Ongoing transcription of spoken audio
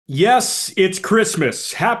Yes, it's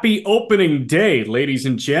Christmas. Happy opening day, ladies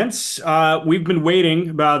and gents. We've been waiting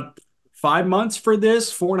about 5 months for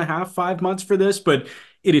this, 4.5, 5 months for this, but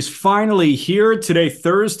it is finally here. Today,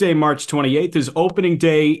 Thursday, March 28th, is opening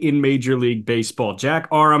day in Major League Baseball. Jack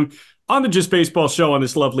Aram on the Just Baseball show on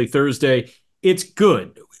this lovely Thursday. It's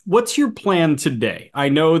good. What's your plan today? I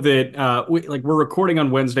know that we're recording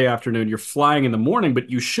on Wednesday afternoon. You're flying in the morning, but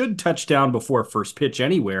you should touch down before first pitch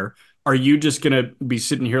anywhere. Are you just gonna be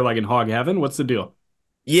sitting here like in hog heaven? What's the deal?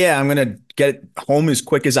 Yeah, I'm gonna get home as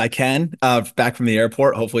quick as I can, back from the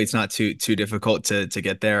airport. Hopefully, it's not too difficult to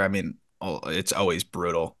get there. I mean, it's always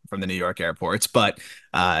brutal from the New York airports, but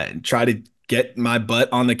try to get my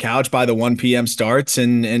butt on the couch by the 1 p.m. starts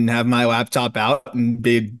and have my laptop out and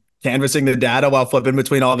be canvassing the data while flipping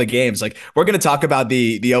between all the games. Like we're gonna talk about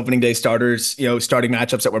the opening day starters, starting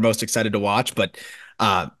matchups that we're most excited to watch, but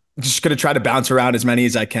uh, just gonna try to bounce around as many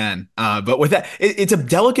as I can. But with that, it's a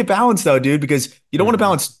delicate balance though, dude, because you don't want to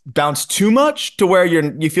Mhm. bounce too much to where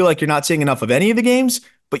you feel like you're not seeing enough of any of the games,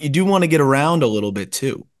 but you do want to get around a little bit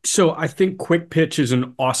too. So I think quick pitch is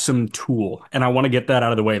an awesome tool, and I want to get that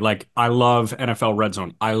out of the way. Like I love NFL Red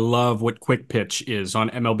Zone. I love what quick pitch is on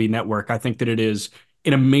MLB Network. I think that it is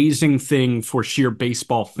an amazing thing for sheer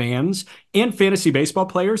baseball fans and fantasy baseball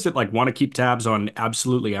players that like want to keep tabs on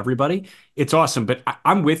absolutely everybody. It's awesome, but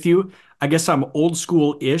I'm with you. I guess I'm old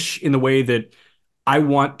school-ish in the way that I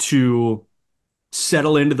want to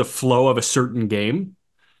settle into the flow of a certain game.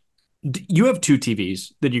 You have two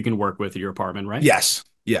TVs that you can work with at your apartment, right? Yes,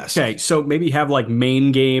 yes, Okay, so maybe have like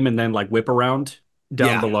main game and then like whip around down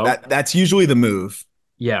yeah. below. That's usually the move.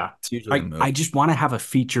 Yeah. It's usually the I move. just want to have a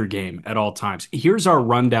feature game at all times. Here's our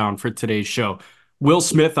rundown for today's show. Will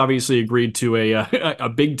Smith obviously agreed to a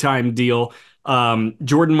big time deal.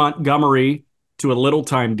 Jordan Montgomery to a little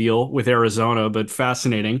time deal with Arizona, but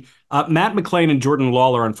fascinating. Matt McLain and Jordan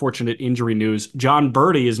Lawlar, unfortunate injury news. Jon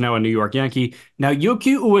Berti is now a New York Yankee.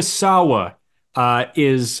 Naoyuki Uwasawa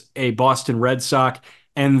is a Boston Red Sox.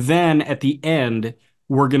 And then at the end,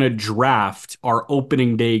 we're going to draft our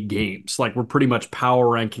opening day games. Like we're pretty much power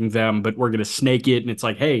ranking them, but we're going to snake it. And it's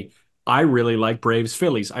like, hey, I really like Braves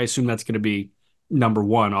Phillies. I assume that's going to be number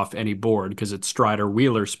one off any board because it's Strider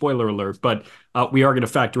Wheeler, spoiler alert. But we are going to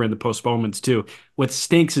factor in the postponements too. What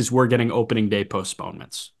stinks is we're getting opening day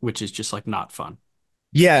postponements, which is just like not fun.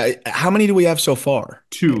 Yeah. How many do we have so far?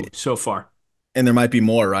 Two so far. And there might be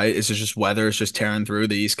more, right? Is it just weather? It's just tearing through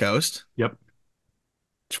the East Coast. Yep.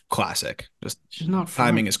 Classic. Just It's just not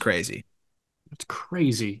timing fun. is crazy. It's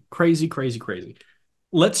crazy, crazy, crazy, crazy.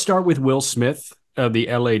 Let's start with Will Smith of the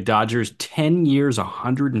LA Dodgers, 10 years,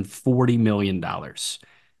 $140 million.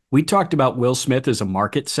 We talked about Will Smith as a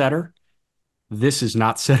market setter. This is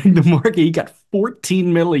not setting the market. He got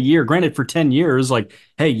 14 mil a year. Granted, for 10 years, like,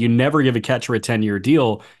 hey, you never give a catcher a 10-year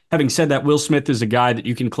deal. Having said that, Will Smith is a guy that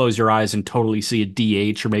you can close your eyes and totally see a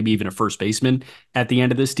DH or maybe even a first baseman at the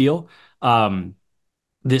end of this deal.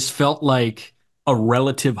 This felt like a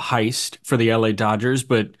relative heist for the LA Dodgers,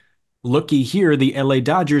 but looky here, the LA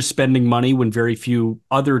Dodgers spending money when very few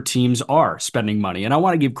other teams are spending money. And I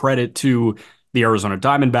want to give credit to the Arizona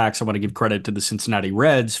Diamondbacks. I want to give credit to the Cincinnati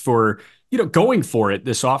Reds for, going for it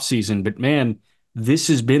this offseason. But man, this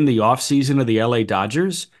has been the offseason of the LA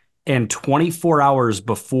Dodgers. And 24 hours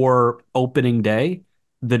before opening day,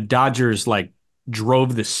 the Dodgers like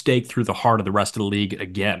drove the stake through the heart of the rest of the league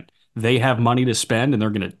again. They have money to spend and they're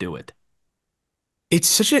going to do it. It's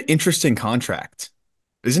such an interesting contract,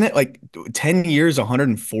 isn't it? Like 10 years,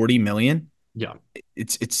 140 million. Yeah.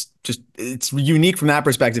 It's unique from that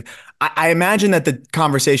perspective. I imagine that the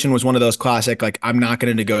conversation was one of those classic, like, I'm not going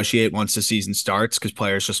to negotiate once the season starts because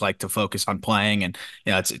players just like to focus on playing. And,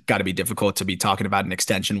 it's got to be difficult to be talking about an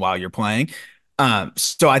extension while you're playing.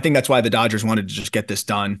 So I think that's why the Dodgers wanted to just get this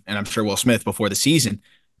done. And I'm sure Will Smith before the season.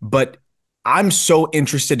 But I'm so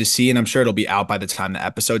interested to see, and I'm sure it'll be out by the time the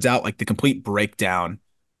episode's out, like the complete breakdown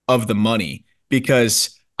of the money,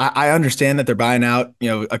 because I understand that they're buying out,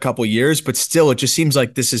 a couple years, but still, it just seems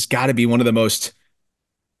like this has got to be one of the most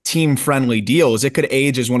team friendly deals. It could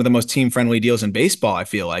age as one of the most team friendly deals in baseball. I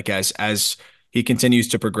feel like as he continues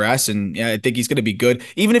to progress, and yeah, I think he's going to be good.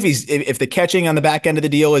 Even if the catching on the back end of the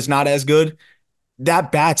deal is not as good,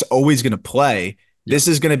 that bat's always going to play. Yep. This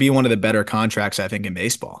is going to be one of the better contracts I think in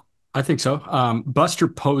baseball. I think so. Buster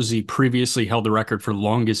Posey previously held the record for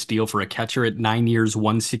longest deal for a catcher at 9 years,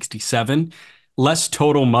 167. Less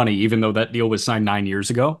total money, even though that deal was signed 9 years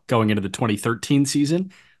ago, going into the 2013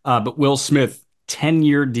 season. But Will Smith,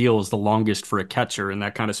 10-year deal is the longest for a catcher. And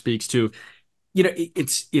that kind of speaks to,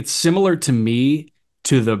 it's similar to me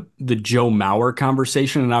to the Joe Mauer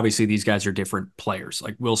conversation. And obviously these guys are different players.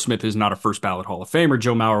 Like Will Smith is not a first ballot Hall of Famer.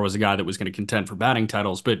 Joe Mauer was a guy that was going to contend for batting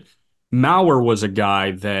titles, but Mauer was a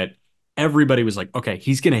guy that everybody was like, okay,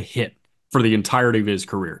 he's going to hit for the entirety of his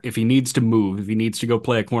career. If he needs to move, if he needs to go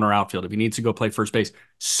play a corner outfield, if he needs to go play first base,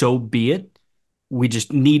 so be it. We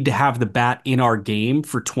just need to have the bat in our game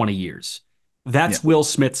for 20 years. Yeah. That's Will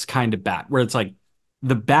Smith's kind of bat, where it's like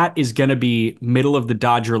the bat is going to be middle of the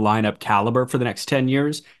Dodger lineup caliber for the next 10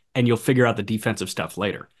 years, and you'll figure out the defensive stuff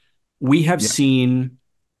later. We have Yeah. seen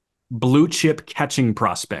blue chip catching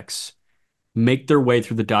prospects make their way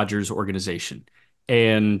through the Dodgers organization.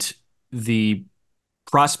 And the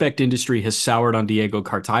prospect industry has soured on Diego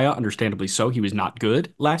Cartaya, understandably so. He was not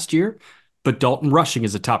good last year, but Dalton Rushing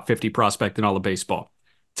is a top 50 prospect in all of baseball.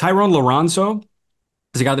 Tyrone Lorenzo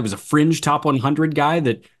is a guy that was a fringe top 100 guy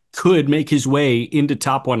that could make his way into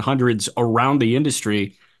top 100s around the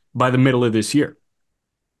industry by the middle of this year.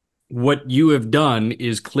 What you have done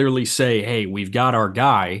is clearly say, hey, we've got our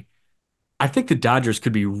guy. I think the Dodgers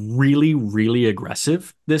could be really, really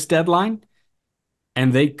aggressive this deadline,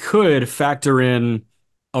 and they could factor in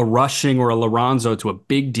a Rushing or a Lorenzo to a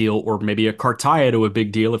big deal, or maybe a Cartaya to a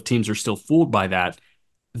big deal if teams are still fooled by that.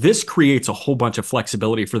 This creates a whole bunch of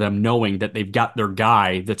flexibility for them knowing that they've got their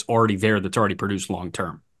guy that's already there, that's already produced long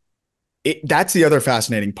term. That's the other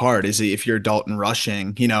fascinating part is if you're Dalton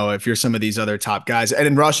Rushing, if you're some of these other top guys,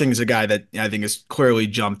 and Rushing is a guy that I think has clearly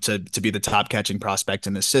jumped to be the top catching prospect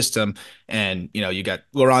in the system. And, you got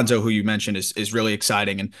Lorenzo, who you mentioned is really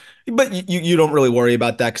exciting. But you don't really worry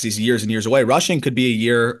about that because he's years and years away. Rushing could be a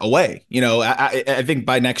year away. I think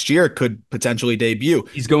by next year could potentially debut.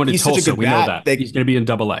 He's going to He's such a Tulsa. good We know bat. that. He's going to be in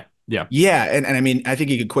double A. Yeah. Yeah, and I mean, I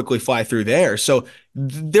think he could quickly fly through there. So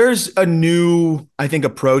there's a new, I think,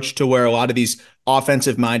 approach to where a lot of these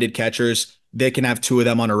offensive-minded catchers, they can have two of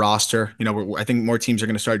them on a roster. I think more teams are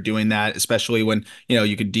going to start doing that, especially when,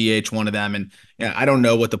 you could DH one of them. And I don't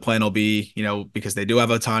know what the plan will be, because they do have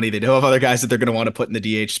Ohtani, they do have other guys that they're going to want to put in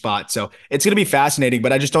the DH spot. So it's going to be fascinating,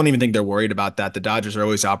 but I just don't even think they're worried about that. The Dodgers are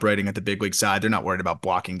always operating at the big league side. They're not worried about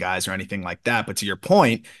blocking guys or anything like that. But to your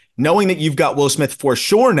point, knowing that you've got Will Smith for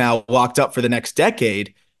sure now locked up for the next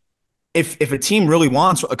decade, if a team really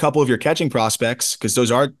wants a couple of your catching prospects, because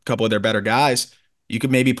those are a couple of their better guys, you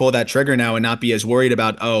could maybe pull that trigger now and not be as worried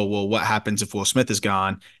about, oh, well, what happens if Will Smith is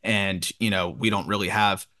gone and, we don't really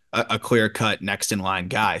have a clear-cut next in line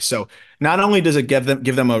guy. So not only does it give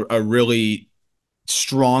them a really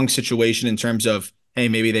strong situation in terms of, hey,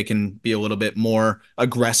 maybe they can be a little bit more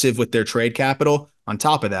aggressive with their trade capital. On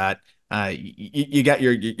top of that, you got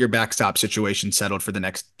your backstop situation settled for the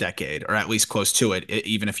next decade, or at least close to it,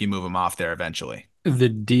 even if you move them off there eventually. The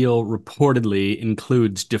deal reportedly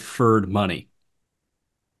includes deferred money.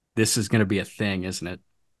 This is going to be a thing, isn't it?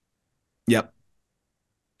 Yep.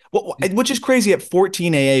 Well, which is crazy at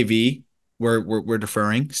 14 AAV, we're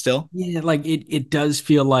deferring still. Yeah, like it does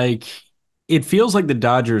feel like it feels like the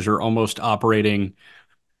Dodgers are almost operating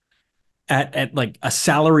at like a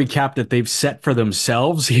salary cap that they've set for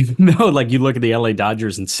themselves, even though like you look at the LA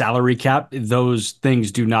Dodgers and salary cap, those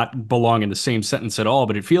things do not belong in the same sentence at all.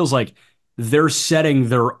 But it feels like they're setting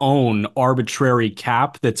their own arbitrary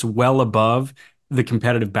cap that's well above the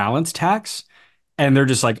competitive balance tax. And they're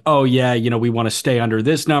just like, oh yeah, we want to stay under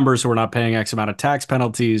this number, so we're not paying X amount of tax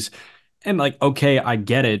penalties. And like, okay, I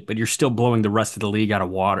get it, but you're still blowing the rest of the league out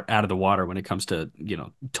of the water when it comes to,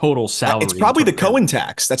 total It's salary. probably the Cohen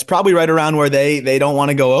tax. That's probably right around where they don't want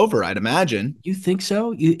to go over, I'd imagine. You think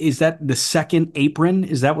so? Is that the second apron?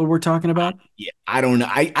 Is that what we're talking about? Yeah, I don't know.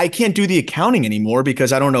 I can't do the accounting anymore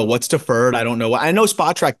because I don't know what's deferred. I don't know. I know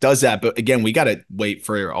Spot Track does that, but again, we got to wait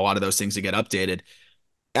for a lot of those things to get updated.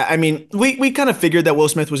 I mean, we kind of figured that Will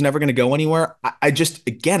Smith was never going to go anywhere. I just,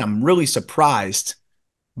 again, I'm really surprised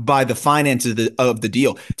by the finances of the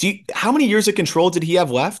deal. How many years of control did he have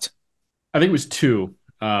left? I think it was two.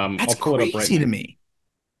 That's I'll pull it up right crazy to now. me.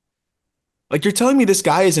 Like you're telling me this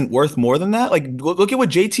guy isn't worth more than that? Like look at what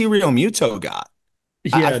JT Realmuto got.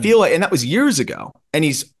 He I had feel like, and that was years ago, and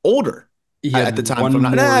he's older he at the had time. one From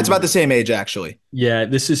not, more nah, it's about the year. same age actually. Yeah,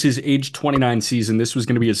 this is his age 29 season. This was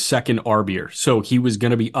going to be his second ARB year. So he was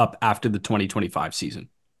going to be up after the 2025 season.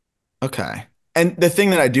 Okay. And the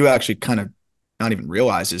thing that I do actually kind of not even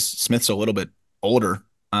realize is Smith's a little bit older,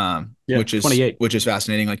 Yeah, 28. which is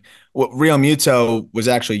fascinating. Like what Real Muto was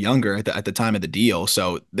actually younger at the time of the deal,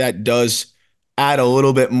 so that does add a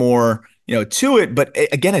little bit more, to it. But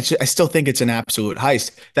again, I still think it's an absolute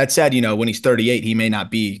heist. That said, when he's 38, he may not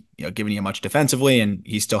be, giving you much defensively, and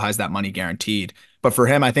he still has that money guaranteed. But for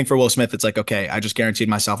him, I think for Will Smith, it's like, okay, I just guaranteed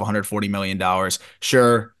myself $140 million.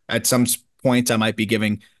 Sure, at some points I might be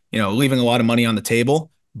giving leaving a lot of money on the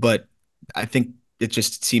table. But I think it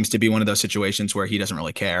just seems to be one of those situations where he doesn't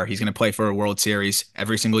really care. He's going to play for a World Series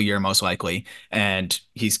every single year, most likely, and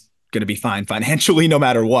he's going to be fine financially no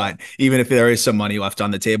matter what, even if there is some money left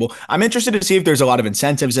on the table. I'm interested to see if there's a lot of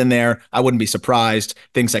incentives in there. I wouldn't be surprised,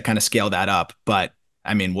 things that kind of scale that up. But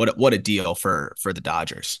I mean, what a deal for the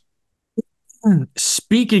Dodgers.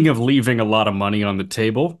 Speaking of leaving a lot of money on the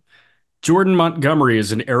table, Jordan Montgomery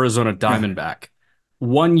is an Arizona Diamondback.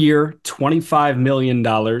 1 year, $25 million.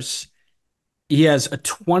 He has a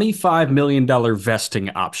 $25 million vesting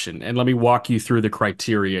option. And let me walk you through the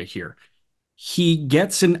criteria here. He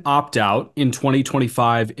gets an opt out in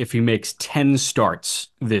 2025 if he makes 10 starts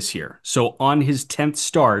this year. So on his 10th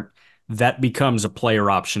start, that becomes a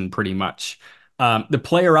player option pretty much. The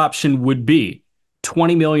player option would be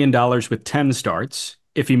 $20 million with 10 starts.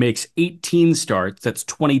 If he makes 18 starts, that's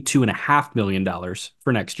 $22.5 million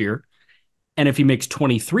for next year. And if he makes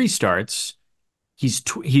 23 starts, he's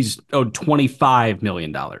owed $25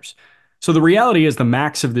 million. So the reality is the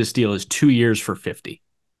max of this deal is 2 years for 50.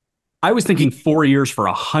 I was thinking 4 years for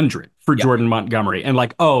 100 for Yeah. Jordan Montgomery. And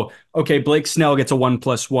like, oh, okay, Blake Snell gets a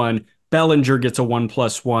 1+1, Bellinger gets a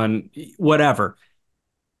 1+1, whatever.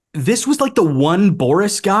 This was like the one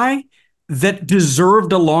Boris guy that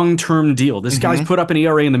deserved a long-term deal. This guy's Mm-hmm. put up an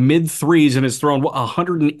ERA in the mid threes and has thrown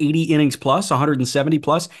 180 innings plus, 170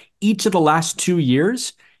 plus each of the last 2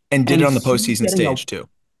 years. And did And it on the he's postseason getting a stage too.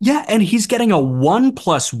 yeah, and he's getting a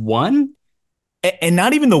 1+1. And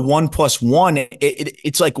not even the 1+1.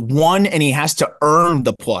 It's like one, and he has to earn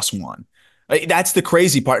the +1. That's the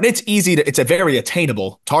crazy part. And it's easy it's a very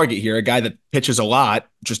attainable target here. A guy that pitches a lot,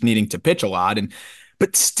 just needing to pitch a lot.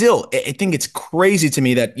 But still, I think it's crazy to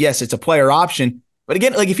me that, yes, it's a player option. But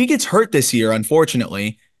again, like if he gets hurt this year,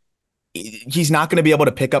 unfortunately, he's not going to be able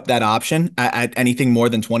to pick up that option at anything more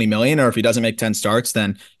than 20 million. Or if he doesn't make 10 starts,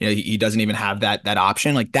 then he doesn't even have that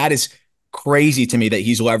option. Like that is crazy to me that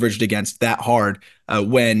he's leveraged against that hard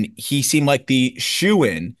when he seemed like the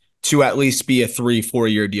shoe-in to at least be a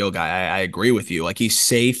 3-4 year deal guy. I agree with you. Like he's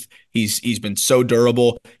safe. He's been so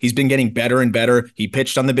durable. He's been getting better and better. He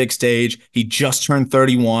pitched on the big stage. He just turned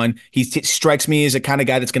 31. He strikes me as a kind of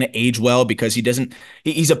guy that's going to age well because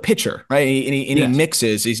he's a pitcher, right? And he Yes.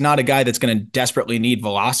 mixes. He's not a guy that's going to desperately need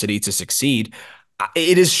velocity to succeed.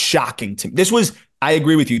 It is shocking to me. I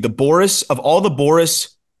agree with you. Of all the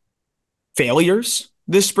Boris failures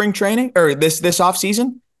this spring training or this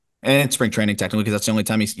offseason, and it's spring training technically because that's the only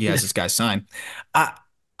time he has this guy signed. Uh,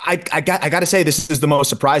 I got to say this is the most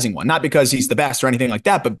surprising one, not because he's the best or anything like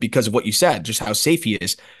that, but because of what you said, just how safe he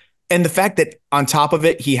is. And the fact that on top of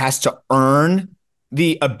it, he has to earn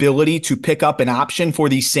the ability to pick up an option for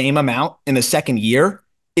the same amount in the second year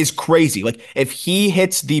is crazy. Like if he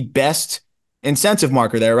hits the best incentive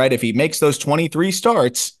marker there, right? If he makes those 23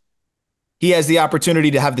 starts, he has the opportunity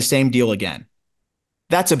to have the same deal again.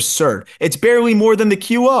 That's absurd. It's barely more than the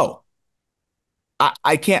QO.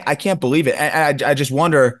 I can't believe it. I just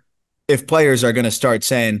wonder if players are going to start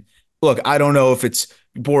saying, look, I don't know if it's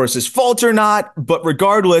Boris's fault or not, but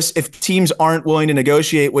regardless, if teams aren't willing to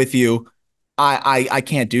negotiate with you, I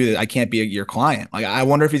can't do that. I can't be your client. Like I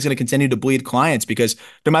wonder if he's going to continue to bleed clients because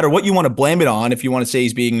no matter what you want to blame it on, if you want to say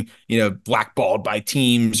he's being, blackballed by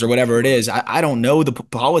teams or whatever it is, I don't know the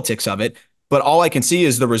politics of it, but all I can see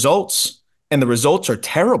is the results, and the results are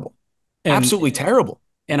terrible. And Absolutely terrible.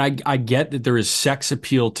 and I get that there is sex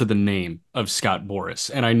appeal to the name of Scott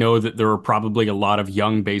Boras. And I know that there are probably a lot of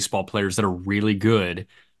young baseball players that are really good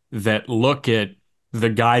that look at the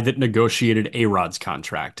guy that negotiated A-Rod's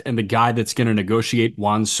contract and the guy that's going to negotiate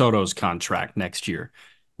Juan Soto's contract next year.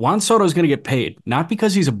 Juan Soto's going to get paid, not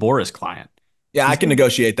because he's a Boras client. Yeah, I He's can going to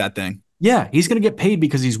negotiate that thing. Yeah, he's going to get paid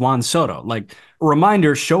because he's Juan Soto. Like a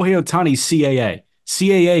reminder, Shohei Ohtani's CAA.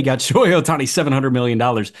 CAA got Shohei Ohtani $700 million.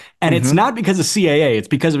 And it's Mm-hmm. not because of CAA, it's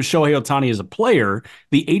because of Shohei Ohtani as a player.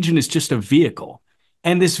 The agent is just a vehicle.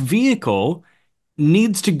 And this vehicle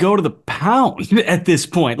needs to go to the pound at this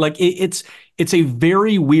point. Like it's a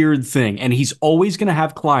very weird thing. And he's always going to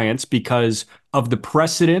have clients because of the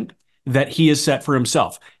precedent that he has set for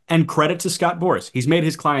himself. And credit to Scott Boras. He's made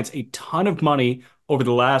his clients a ton of money over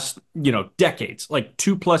the last, decades, like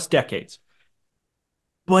 2+ decades.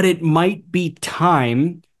 But it might be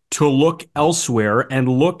time to look elsewhere and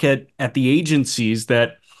look at the agencies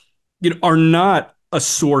that are not a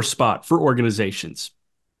sore spot for organizations.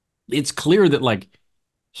 It's clear that like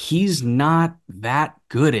he's not that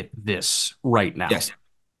good at this right now. Yes.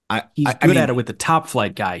 I, He's I I good at mean it with the top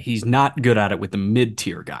flight guy. He's not good at it with the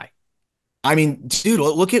mid-tier guy. I mean, dude,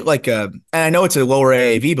 look at and I know it's a lower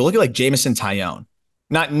AAV, but look at like Jameson Tyone.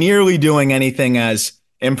 Not nearly doing anything as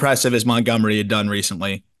impressive as Montgomery had done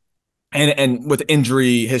recently. and with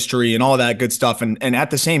injury history and all that good stuff, and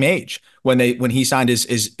at the same age when he signed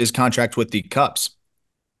his contract with the Cubs,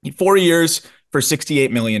 4 years for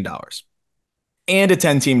 $68 million and a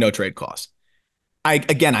 10-team no trade clause. I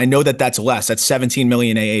know that that's less. That's 17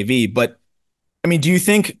 million AAV, but I mean, do you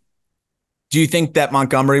think that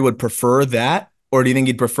Montgomery would prefer that? Or do you think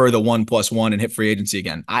he'd prefer the 1+1 and hit free agency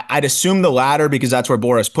again? I'd assume the latter because that's where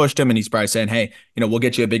Boras pushed him. And he's probably saying, hey, we'll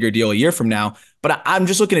get you a bigger deal a year from now. But I'm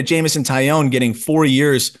just looking at Jameson Taillon getting 4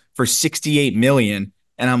 years for 68 million.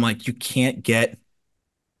 And I'm like, you can't get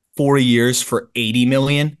 4 years for 80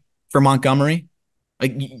 million for Montgomery.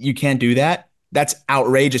 Like you can't do that. That's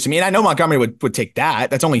outrageous. I mean, I know Montgomery would take that.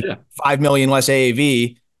 That's only Yeah. 5 million less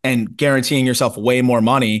AAV and guaranteeing yourself way more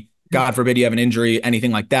money. God forbid you have an injury,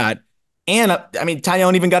 anything like that. And I mean,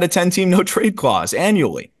 Taillon even got a 10-team no trade clause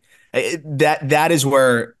annually. That is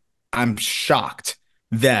where I'm shocked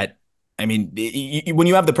that I mean, when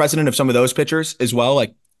you have the precedent of some of those pitchers as well,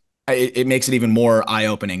 like it makes it even more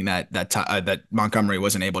eye-opening that Montgomery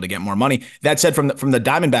wasn't able to get more money. That said, from the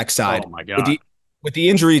Diamondback Oh side, my with God. the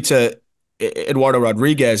injury to Eduardo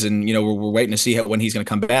Rodriguez, and we're waiting to see when he's going to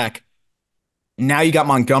come back. Now you got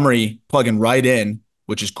Montgomery plugging right in,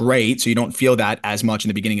 which is great. So you don't feel that as much in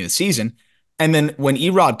the beginning of the season. And then when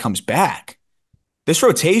Erod comes back, this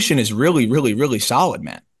rotation is really, really, really solid,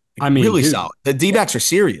 man. Like I mean, really dude, solid. The D-backs are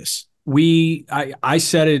serious. I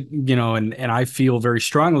said it, and I feel very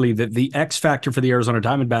strongly that the X factor for the Arizona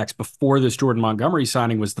Diamondbacks before this Jordan Montgomery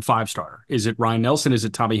signing was the five star. Is it Ryan Nelson? Is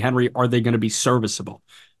it Tommy Henry? Are they going to be serviceable?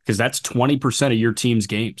 Because that's 20% of your team's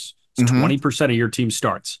games. It's Mm-hmm. 20% of your team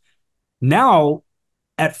starts. Now,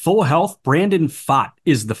 at full health, Brandon Pfaadt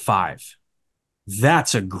is the five.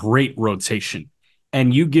 That's a great rotation.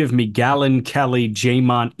 And you give me Gallon, Kelly,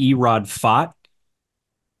 Jamont, Erod, Pfaadt.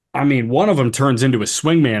 I mean, one of them turns into a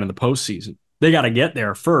swingman in the postseason. They got to get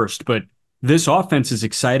there first, but this offense is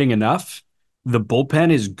exciting enough. The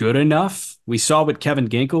bullpen is good enough. We saw what Kevin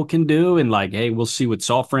Ginkel can do, and like, hey, we'll see what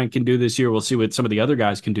Saalfrank can do this year. We'll see what some of the other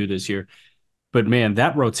guys can do this year. But man,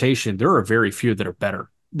 that rotation, there are very few that are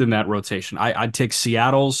better than that rotation. I'd take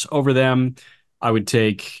Seattle's over them. I would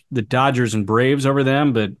take the Dodgers and Braves over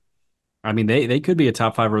them, but I mean, they could be a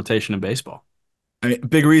top five rotation in baseball. I mean,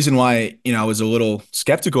 big reason why I was a little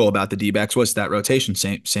skeptical about the D-backs was that rotation.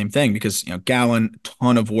 Same thing because Gallen,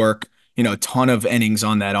 ton of work, ton of innings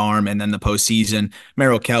on that arm, and then the postseason,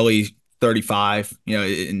 Merrill Kelly, 35,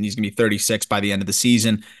 and he's gonna be 36 by the end of the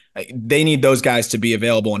season. They need those guys to be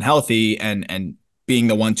available and healthy, and being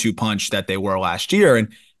the 1-2 punch that they were last year.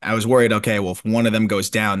 And I was worried, okay, well, if one of them goes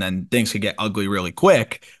down, then things could get ugly really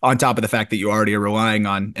quick. On top of the fact that you already are relying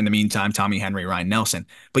on, in the meantime, Tommy Henry, Ryan Nelson.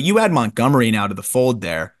 But you add Montgomery now to the fold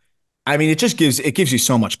there. I mean, it gives you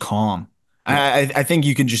so much calm. Yeah. I think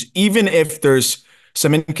you can just, even if there's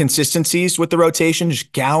some inconsistencies with the rotation,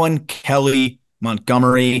 just Gallen, Kelly,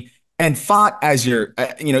 Montgomery, and Pfaadt as your,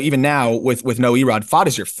 even now with no Erod, Pfaadt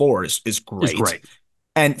as your four is Is great. great.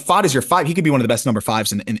 And Pfaadt is your five. He could be one of the best number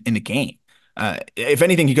fives in the game. If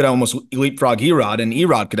anything, he could almost leapfrog Erod, and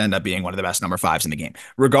Erod could end up being one of the best number fives in the game.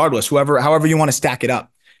 Regardless, however you want to stack it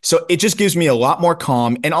up. So it just gives me a lot more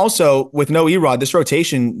calm. And also with no Erod, this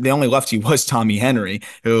rotation, the only lefty was Tommy Henry,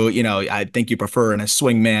 who, I think you prefer in a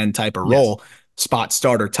swingman type of Yes. role, spot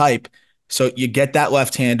starter type. So you get that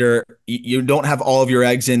left-hander. You don't have all of your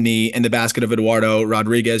eggs in the basket of Eduardo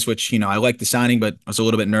Rodriguez, which, I like the signing, but I was a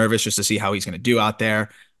little bit nervous just to see how he's going to do out there.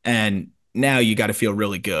 And now you got to feel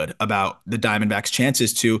really good about the Diamondbacks'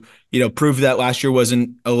 chances to, prove that last year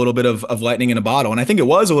wasn't a little bit of lightning in a bottle. And I think it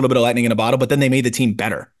was a little bit of lightning in a bottle, but then they made the team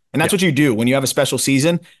better. And that's Yeah. what you do when you have a special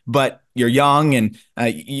season, but you're young and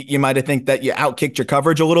you might have think that you outkicked your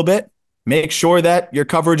coverage a little bit. Make sure that your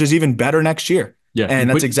coverage is even better next year. Yeah. And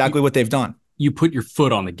that's exactly what they've done. You put your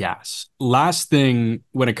foot on the gas. Last thing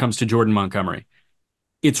when it comes to Jordan Montgomery,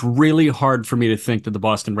 it's really hard for me to think that the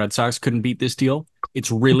Boston Red Sox couldn't beat this deal.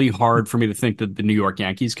 It's really hard for me to think that the New York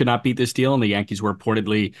Yankees could not beat this deal. And the Yankees were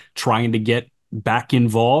reportedly trying to get back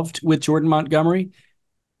involved with Jordan Montgomery.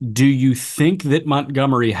 Do you think that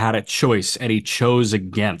Montgomery had a choice and he chose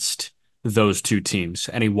against those two teams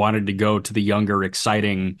and he wanted to go to the younger,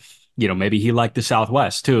 exciting, maybe he liked the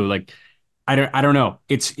Southwest too. Like, I don't know.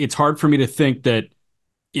 It's hard for me to think that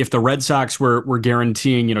if the Red Sox were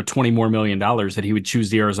guaranteeing, $20 more million that he would choose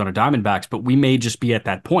the Arizona Diamondbacks, but we may just be at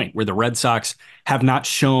that point where the Red Sox have not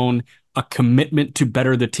shown a commitment to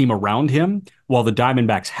better the team around him, while the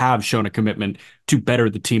Diamondbacks have shown a commitment to better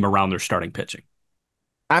the team around their starting pitching.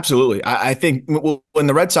 Absolutely. I think in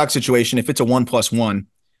the Red Sox situation, if it's a 1+1,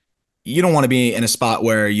 you don't want to be in a spot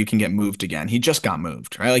where you can get moved again. He just got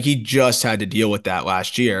moved, right? Like he just had to deal with that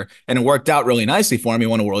last year, and it worked out really nicely for him. He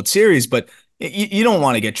won a World Series, but you don't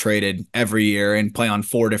want to get traded every year and play on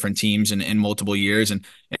four different teams in multiple years. And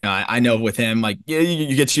I know with him, like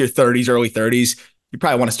you get to your 30s, early 30s, you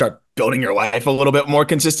probably want to start building your life a little bit more Yeah,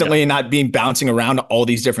 consistently and not being bouncing around all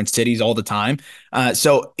these different cities all the time.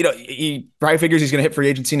 So he probably figures he's going to hit free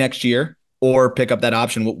agency next year or pick up that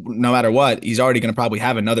option. No matter what, he's already going to probably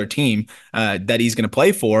have another team that he's going to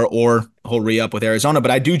play for, or he'll re-up with Arizona.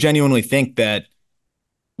 But I do genuinely think that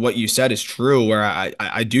what you said is true, where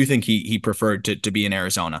I do think he preferred to be in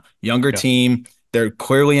Arizona. Younger yeah, team. They're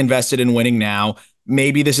clearly invested in winning now.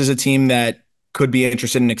 Maybe this is a team that could be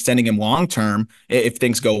interested in extending him long term if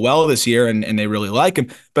things go well this year and they really like him.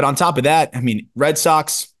 But on top of that, I mean, Red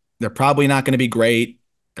Sox, they're probably not going to be great.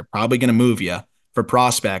 They're probably going to move you for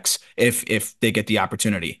prospects if they get the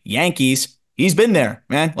opportunity. Yankees, he's been there,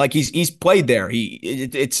 man. Like he's played there.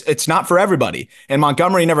 It's not for everybody. And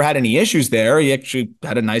Montgomery never had any issues there. He actually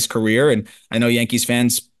had a nice career, and I know Yankees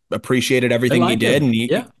fans appreciated they everything he like did, him. and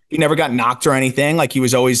Yeah, he never got knocked or anything. Like he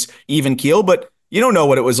was always even keel, but you don't know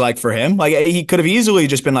what it was like for him. Like he could have easily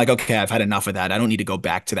just been like, okay, I've had enough of that. I don't need to go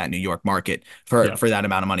back to that New York market yeah, for that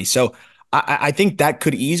amount of money. So I think that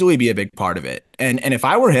could easily be a big part of it. And if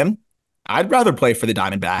I were him, I'd rather play for the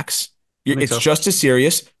Diamondbacks. I think It's so. just as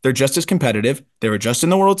serious. They're just as competitive. They were just in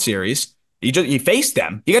the World Series. He faced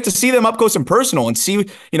them. You got to see them up close and personal and see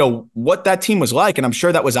what that team was like. And I'm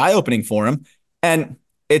sure that was eye opening for him. And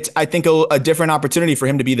it's I think a different opportunity for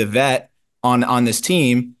him to be the vet on this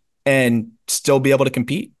team and still be able to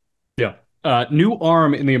compete. Yeah. New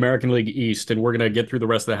arm in the American League East, and we're going to get through the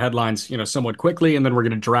rest of the headlines, somewhat quickly, and then we're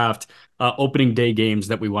going to draft opening day games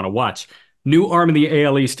that we want to watch. New arm in the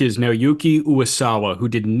AL East is Naoyuki Uwasawa, who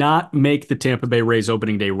did not make the Tampa Bay Rays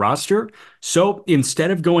opening day roster. So instead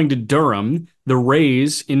of going to Durham, the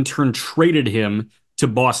Rays in turn traded him to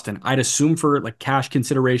Boston. I'd assume for like cash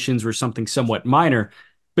considerations or something somewhat minor.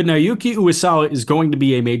 But Naoyuki Uwasawa is going to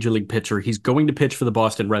be a major league pitcher. He's going to pitch for the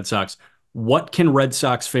Boston Red Sox. What can Red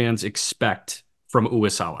Sox fans expect from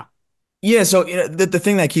Uwasawa? Yeah, so the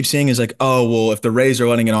thing that I keep seeing is like, oh well, if the Rays are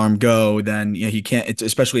letting an arm go, then he can't. It's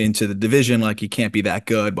especially into the division, like he can't be that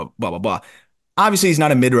good. But blah blah blah. Obviously, he's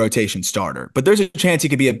not a mid rotation starter, but there's a chance he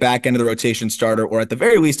could be a back end of the rotation starter, or at the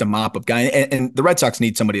very least a mop up guy. And the Red Sox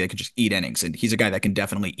need somebody that can just eat innings, and he's a guy that can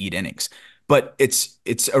definitely eat innings. But it's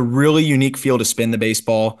a really unique feel to spin the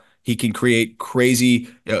baseball. He can create crazy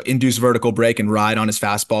induced vertical break and ride on his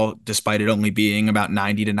fastball, despite it only being about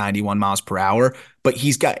 90 to 91 miles per hour. But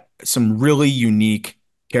he's got some really unique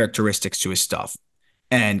characteristics to his stuff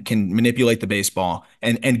and can manipulate the baseball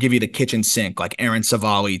and give you the kitchen sink, like Aaron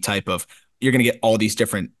Savali type of, you're going to get all these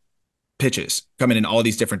different pitches coming in all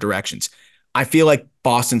these different directions. I feel like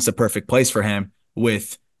Boston's the perfect place for him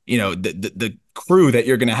with, the crew that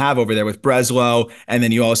you're going to have over there with Breslow. And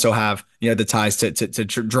then you also have, the ties to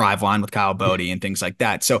drive line with Kyle Bodie and things like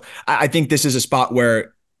that. So I think this is a spot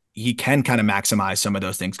where he can kind of maximize some of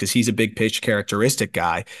those things because he's a big pitch characteristic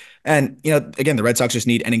guy. And, again, the Red Sox just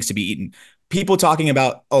need innings to be eaten. People talking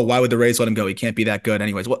about, oh, why would the Rays let him go? He can't be that good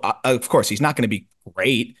anyways. Well, of course, he's not going to be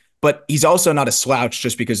great, but he's also not a slouch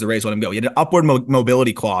just because the Rays let him go. He had an upward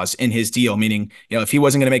mobility clause in his deal, meaning, if he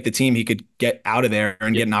wasn't going to make the team, he could get out of there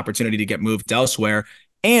and Yeah. get an opportunity to get moved elsewhere.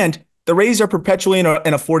 And the Rays are perpetually in a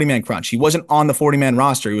 40-man crunch. He wasn't on the 40-man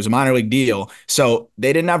roster. He was a minor league deal. So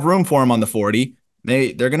they didn't have room for him on the 40.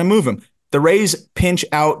 They're going to move him. The Rays pinch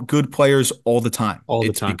out good players all the time. All the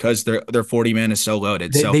It's time. because their 40 man is so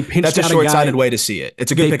loaded. They, So they pinched that's a out a short-sighted guy. way to see it.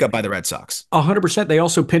 It's a good They pickup by the Red Sox. 100%. They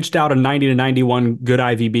also pinched out a 90 to 91 good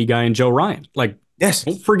IVB guy in Joe Ryan. Like, Yes.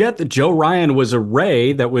 don't forget that Joe Ryan was a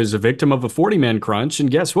Ray that was a victim of a 40-man crunch. And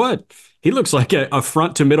guess what? He looks like a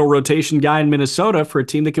front to middle rotation guy in Minnesota for a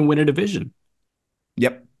team that can win a division.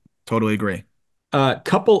 Yep. Totally agree. A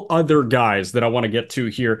couple other guys that I want to get to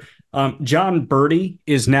here. Jon Berti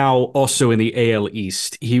is now also in the AL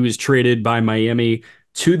East. He was traded by Miami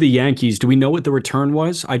to the Yankees. Do we know what the return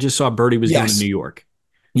was? I just saw Berti was going to New Yes. York.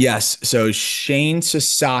 Yes. So Shane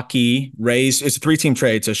Sasaki, Rays, it's a three-team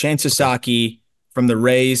trade. So Shane Okay. Sasaki from the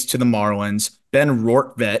Rays to the Marlins, Ben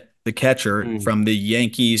Rortvedt, the catcher, Mm. from the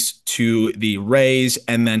Yankees to the Rays,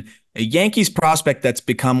 and then a Yankees prospect that's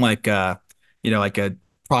become like a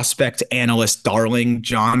prospect analyst darling,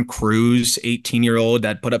 John Cruz, 18-year-old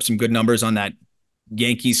that put up some good numbers on that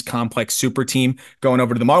Yankees complex super team going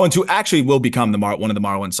over to the Marlins, who actually will become one of the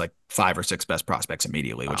Marlins like five or six best prospects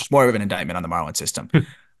immediately, which Wow. is more of an indictment on the Marlins system.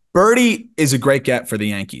 Berti is a great get for the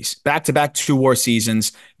Yankees. Back-to-back two-war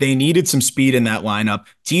seasons. They needed some speed in that lineup.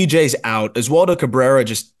 TJ's out. Oswaldo Cabrera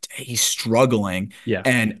just he's struggling, Yeah.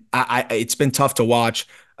 and it's been tough to watch.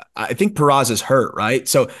 I think Peraza's hurt, right?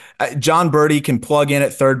 So Jon Berti can plug in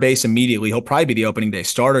at third base immediately. He'll probably be the opening day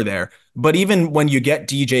starter there. But even when you get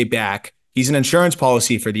DJ back, he's an insurance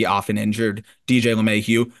policy for the often injured DJ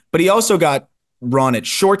LeMahieu. But he also got run at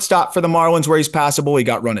shortstop for the Marlins where he's passable. He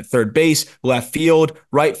got run at third base, left field,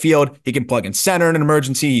 right field. He can plug in center in an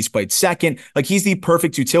emergency. He's played second. Like he's the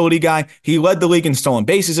perfect utility guy. He led the league in stolen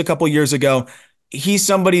bases a couple years ago. He's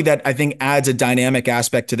somebody that I think adds a dynamic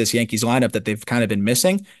aspect to this Yankees lineup that they've kind of been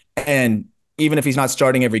missing. And even if he's not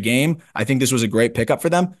starting every game, I think this was a great pickup for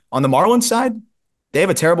them. On the Marlins side, they have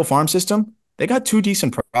a terrible farm system. They got two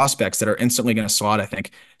decent prospects that are instantly going to slot, I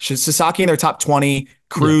think. Sasaki in their top 20, Yeah.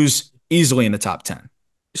 Cruz easily in the top 10.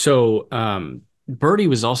 So Berti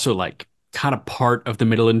was also like kind of part of the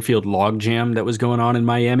middle infield logjam that was going on in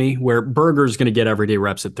Miami, where Berger's going to get everyday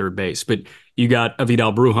reps at third base, but you got a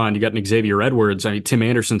Vidal Brujan, you got an Xavier Edwards. I mean, Tim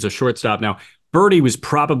Anderson's a shortstop now. Berti was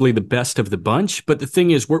probably the best of the bunch, but the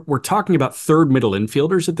thing is, we're talking about third middle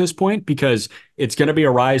infielders at this point because it's going to be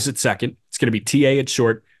Arise at second, it's going to be TA at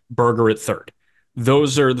short, Berger at third.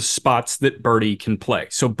 Those are the spots that Berti can play.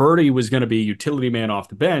 So Berti was going to be utility man off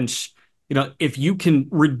the bench. You know, if you can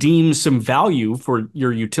redeem some value for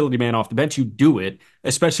your utility man off the bench, you do it,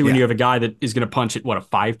 especially when Yeah. you have a guy that is going to punch at what, a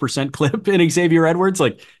 5% clip in Xavier Edwards,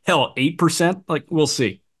 like hell, 8%. Like we'll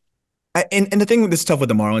see. And the thing that's tough with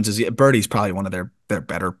the Marlins is Berti's probably one of their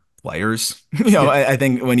better players. Yeah. I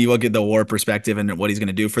think when you look at the WAR perspective and what he's going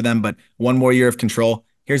to do for them, but one more year of control.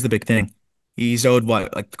 Here's the big thing: he's owed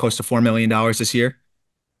what, like close to $4 million this year.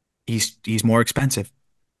 He's more expensive.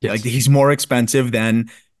 Like Yes. he's more expensive than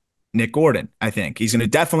Nick Gordon. I think he's going to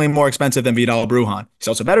definitely more expensive than Vidal Brujan. He's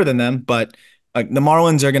also better than them, but like the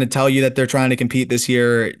Marlins are going to tell you that they're trying to compete this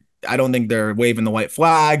year. I don't think they're waving the white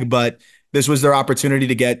flag, but this was their opportunity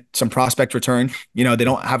to get some prospect return. You know, they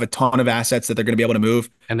don't have a ton of assets that they're going to be able to move.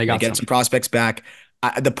 And they They got get some. some prospects back.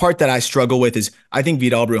 The part that I struggle with is I think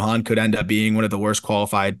Vidal Brujan could end up being one of the worst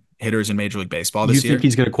qualified hitters in Major League Baseball You this think year.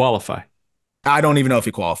 he's going to qualify? I don't even know if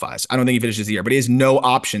he qualifies. I don't think he finishes the year, but he has no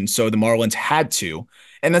options. So the Marlins had to.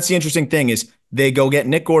 And that's the interesting thing is they go get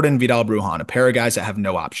Nick Gordon, Vidal Brujan, a pair of guys that have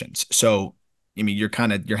no options. So, I mean, your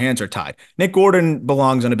hands are tied. Nick Gordon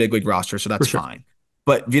belongs on a big league roster, so For that's sure. fine.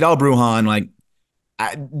 But Vidal Brujan, like,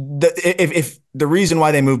 if the reason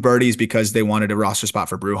why they moved Berti is because they wanted a roster spot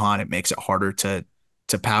for Brujan, it makes it harder to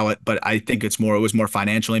pallet. But I think it was more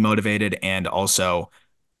financially motivated and also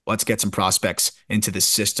let's get some prospects into this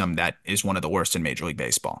system that is one of the worst in Major League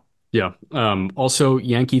Baseball. Yeah. Also,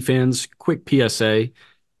 Yankee fans, quick PSA.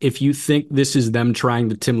 If you think this is them trying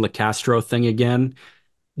the Tim LeCastro thing again,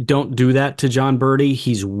 don't do that to Jon Berti.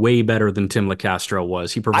 He's way better than Tim LeCastro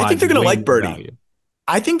was. He I think provides they're gonna way like more Berti. value.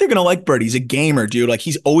 I think they're gonna like Berti. He's a gamer, dude. Like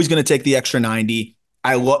he's always gonna take the extra 90.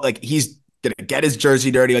 I love like he's gonna get his jersey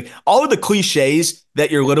dirty. Like all of the cliches that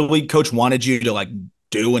your little league coach wanted you to like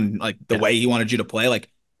do and like the Yeah. way he wanted you to play. Like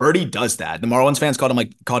Berti does that. The Marlins fans called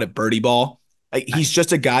it Berti ball. Like he's Nice.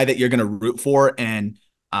 just a guy that you're gonna root for, and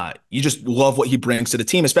you just love what he brings to the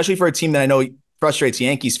team, especially for a team that I know frustrates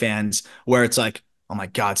Yankees fans, where it's like, oh my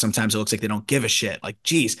God, sometimes it looks like they don't give a shit. Like,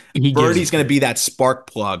 geez, He gives a Berti's going to shit. be that spark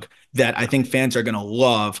plug that I think fans are going to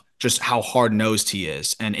love just how hard nosed he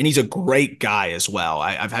is. And he's a great guy as well.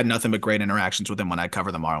 I've had nothing but great interactions with him when I cover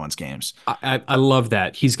the Marlins games. I love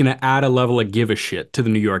that. He's going to add a level of give a shit to the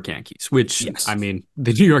New York Yankees, which, I Yes. mean,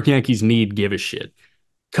 the New York Yankees need give a shit.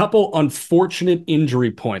 Couple unfortunate injury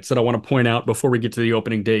points that I want to point out before we get to the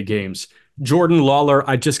opening day games. Jordan Lawlar,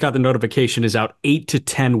 I just got the notification, is out 8 to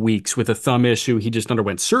 10 weeks with a thumb issue. He just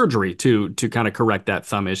underwent surgery to kind of correct that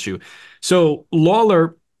thumb issue. So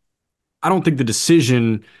Lawlar, I don't think the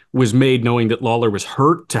decision was made knowing that Lawlar was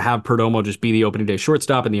hurt to have Perdomo just be the opening day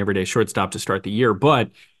shortstop and the everyday shortstop to start the year. But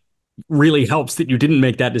really helps that you didn't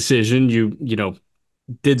make that decision. You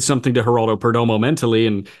did something to Geraldo Perdomo mentally,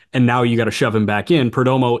 and now you got to shove him back in.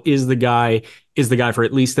 Perdomo is the guy for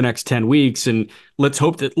at least the next 10 weeks, and let's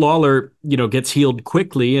hope that Lawlar gets healed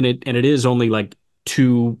quickly, and it is only like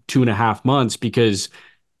 2.5 months, because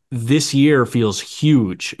this year feels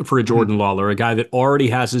huge for a Mhm. Jordan Lawlar, a guy that already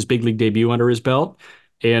has his big league debut under his belt.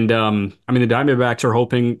 And I mean, the Diamondbacks are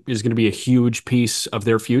hoping is going to be a huge piece of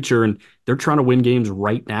their future, and they're trying to win games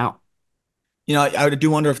right now. You know, I do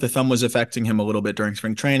wonder if the thumb was affecting him a little bit during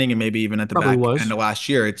spring training and maybe even at the Probably back end was. of last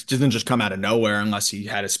year. It doesn't just come out of nowhere unless he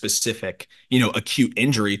had a specific, acute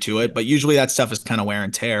injury to it. But usually that stuff is kind of wear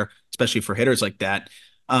and tear, especially for hitters like that.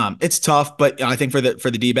 It's tough, but I think for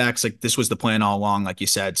the D-backs, like this was the plan all along, like you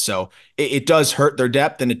said. So it does hurt their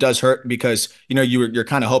depth, and it does hurt because you're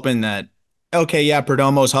kind of hoping that okay, yeah,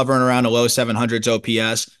 Perdomo's hovering around a low 700s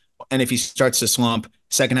OPS, and if he starts to slump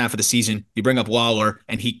second half of the season, you bring up Lawlar,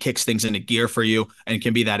 and he kicks things into gear for you, and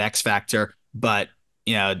can be that X factor. But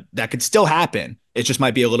that could still happen. It just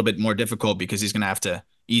might be a little bit more difficult because he's going to have to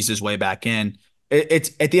ease his way back in.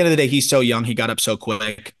 It's at the end of the day, he's so young, he got up so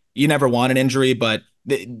quick. You never want an injury, but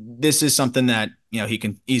this is something that he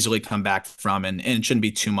can easily come back from, and it shouldn't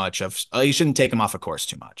be too much of. You shouldn't take him off a course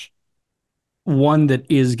too much. One that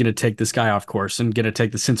is going to take this guy off course and going to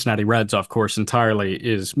take the Cincinnati Reds off course entirely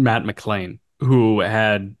is Matt McLain, who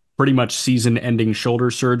had pretty much season ending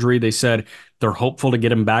shoulder surgery. They said they're hopeful to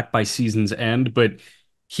get him back by season's end, but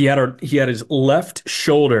he had his left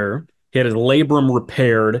shoulder, he had his labrum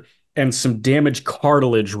repaired and some damaged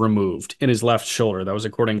cartilage removed in his left shoulder. That was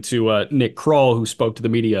according to Nick Kroll, who spoke to the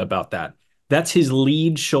media about that. That's his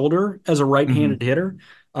lead shoulder as a right-handed Mm-hmm. hitter.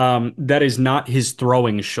 That is not his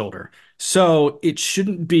throwing shoulder. So it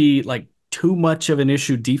shouldn't be like too much of an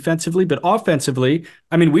issue defensively, but offensively,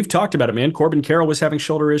 I mean, we've talked about it, man. Corbin Carroll was having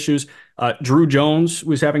shoulder issues. Drew Jones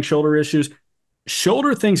was having shoulder issues.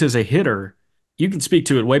 Shoulder things as a hitter, you can speak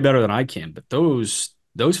to it way better than I can, but those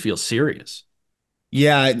feel serious.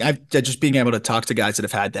 Yeah, I've just being able to talk to guys that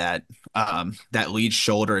have had that lead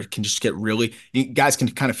shoulder, it can just get really guys can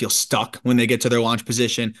kind of feel stuck when they get to their launch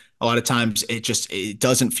position. A lot of times it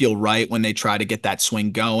doesn't feel right when they try to get that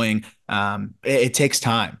swing going. It takes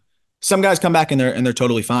time. Some guys come back and they're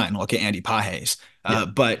totally fine. Look at Andy Pages. Yeah.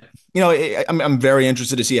 But I'm very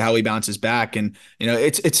interested to see how he bounces back. And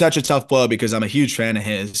it's such a tough blow because I'm a huge fan of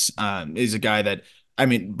his. He's a guy that, I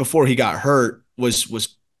mean, before he got hurt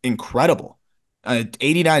was incredible.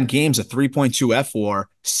 89 games, a 3.2 F4,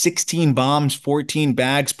 16 bombs, 14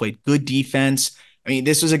 bags, played good defense. I mean,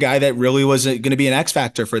 this was a guy that really was going to be an X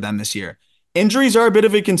factor for them this year. Injuries are a bit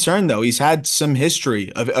of a concern, though. He's had some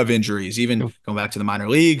history of injuries, even going back to the minor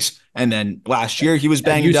leagues. And then last year he was At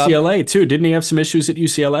banged up. UCLA too. Didn't he have some issues at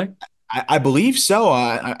UCLA? I believe so.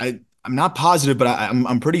 I'm not positive, but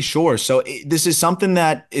I'm pretty sure. So this is something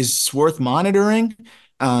that is worth monitoring.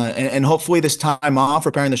 And hopefully this time off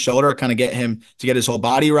repairing the shoulder kind of get him to get his whole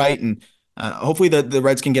body right. And hopefully the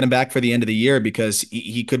Reds can get him back for the end of the year because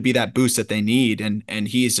he could be that boost that they need. And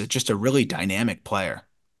he's just a really dynamic player.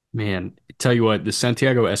 Man, tell you what, the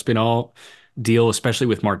Santiago Espinal deal, especially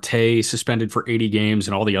with Marte suspended for 80 games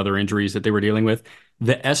and all the other injuries that they were dealing with,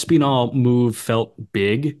 the Espinal move felt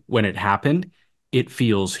big when it happened. It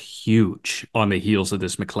feels huge on the heels of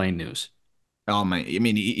this McLean news. Oh my! I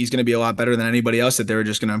mean, he's going to be a lot better than anybody else that they were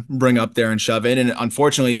just going to bring up there and shove in. And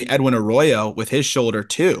unfortunately, Edwin Arroyo with his shoulder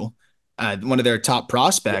too, one of their top Yeah.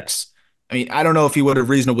 prospects. I mean, I don't know if he would have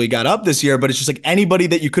reasonably got up this year, but it's just like anybody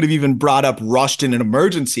that you could have even brought up rushed in an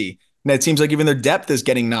emergency. And it seems like even their depth is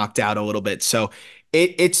getting knocked out a little bit. So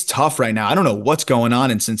it's tough right now. I don't know what's going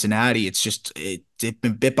on in Cincinnati. It's just it's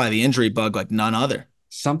been bit by the injury bug like none other.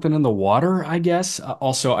 Something in the water, I guess.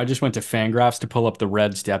 Also, I just went to Fangraphs to pull up the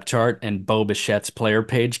Reds depth chart, and Bo Bichette's player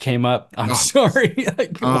page came up. I'm Oh, sorry.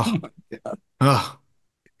 Like, oh oh, my, oh,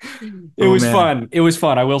 it oh was man. fun. It was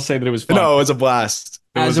fun. I will say that it was fun. No, it was a blast.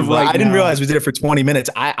 It As was a of blast. right I didn't now, realize we did it for 20 minutes.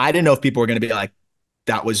 I didn't know if people were going to be like,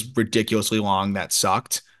 that was ridiculously long. That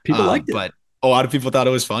sucked. people liked it. But a lot of people thought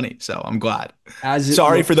it was funny. So I'm glad. As it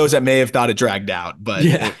Sorry for looks, those that may have thought it dragged out, but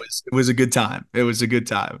yeah. it was a good time. It was a good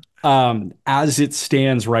time. As it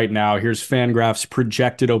stands right now, here's Fangraphs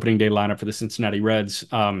projected opening day lineup for the Cincinnati Reds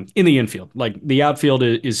in the infield. Like the outfield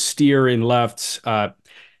is Steer in left.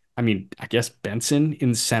 I mean, I guess Benson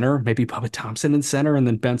in center, maybe Bubba Thompson in center, and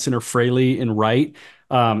then Benson or Fraley in right.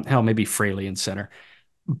 Hell, maybe Fraley in center.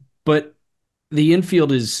 But the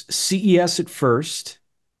infield is CES at first,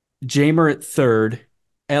 Jamer at third,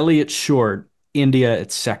 Elliott short, India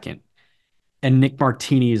at second, and Nick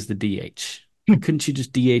Martini is the DH. Couldn't you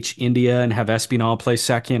just DH India and have Espinal play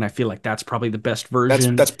second? I feel like that's probably the best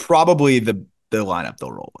version. That's probably the lineup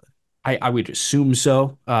they'll roll with. I would assume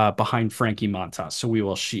so, behind Frankie Montas. So we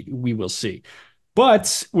will see.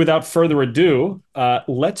 But without further ado,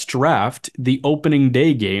 let's draft the opening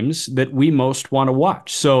day games that we most want to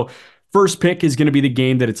watch. So first pick is going to be the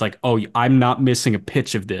game that it's like, oh, I'm not missing a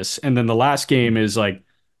pitch of this. And then the last game is like,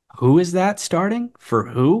 who is that starting for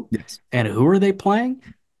who? Yes. And who are they playing?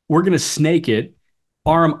 We're going to snake it.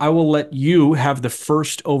 Arm, I will let you have the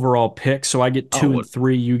first overall pick. So I get Oh, two and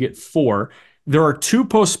three, you get four. There are two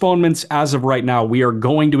postponements as of right now. We are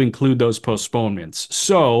going to include those postponements.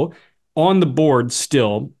 So on the board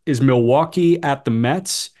still is Milwaukee at the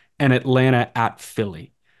Mets and Atlanta at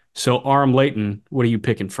Philly. So Aram Layton, what are you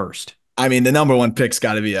picking first? I mean, the number one pick's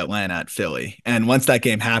got to be Atlanta at Philly. And once that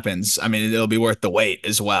game happens, I mean, it'll be worth the wait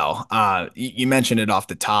as well. You mentioned it off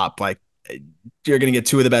the top. Like, you're going to get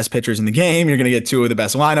two of the best pitchers in the game. You're going to get two of the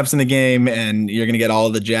best lineups in the game. And you're going to get all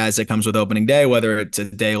of the jazz that comes with opening day, whether it's a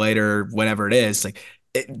day later, whatever it is. Like,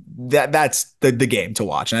 that's the game to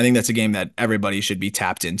watch. And I think that's a game that everybody should be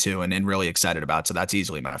tapped into and really excited about. So that's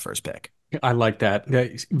easily my first pick. I like that.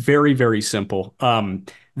 Very, very simple.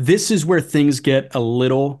 This is where things get a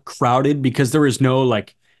little crowded because there is no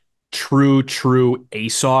like true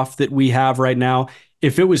ace off that we have right now.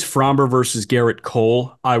 If it was Fromber versus Garrett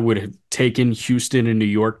Cole, I would have taken Houston and New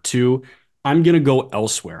York too. I'm going to go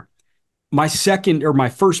elsewhere. My second or my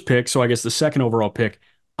first pick, so I guess the second overall pick,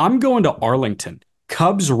 I'm going to Arlington.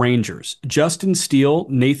 Cubs Rangers, Justin Steele,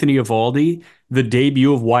 Nathan Eovaldi, the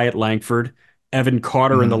debut of Wyatt Langford, Evan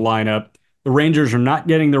Carter in the Mhm. lineup. The Rangers are not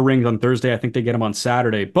getting their rings on Thursday. I think they get them on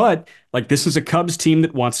Saturday. But like this is a Cubs team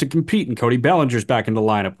that wants to compete, and Cody Bellinger's back in the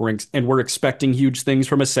lineup. And we're expecting huge things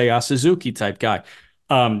from a Seiya Suzuki type guy.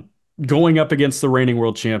 Um, Going up against the reigning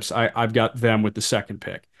world champs, I've got them with the second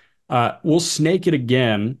pick. We'll snake it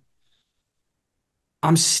again.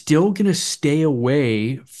 I'm still going to stay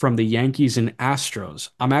away from the Yankees and Astros.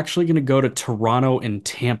 I'm actually going to go to Toronto and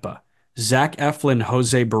Tampa. Zach Eflin,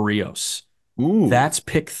 Jose Barrios. Ooh, That's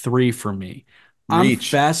pick three for me. I'm reach.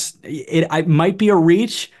 fast. It might be a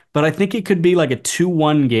reach, but I think it could be like a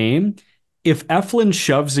 2-1 game. If Eflin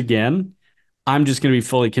shoves again, I'm just going to be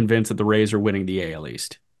fully convinced that the Rays are winning the AL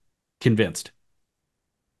East. Convinced.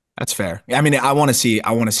 That's fair. I mean, I want to see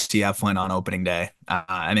Eflin on opening day.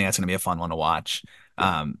 I think that's going to be a fun one to watch.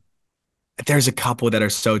 Yeah. Um, there's a couple that are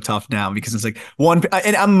so tough now because it's like one,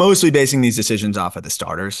 and I'm mostly basing these decisions off of the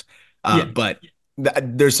starters. Yeah. But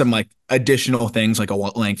there's some like additional things like a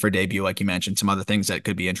Langford debut, like you mentioned, some other things that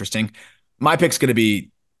could be interesting. My pick's going to be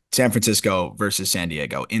San Francisco versus San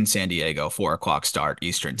Diego in San Diego, 4 o'clock start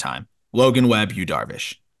Eastern time. Logan Webb, Yu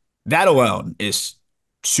Darvish. That alone is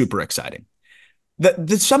super exciting.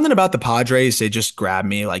 There's something about the Padres. They just grab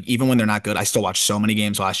me. Like even when they're not good, I still watched so many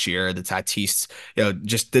games last year. The Tatis,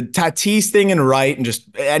 just the Tatis thing and right, and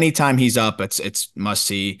just anytime he's up, it's must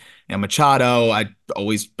see. Machado, I've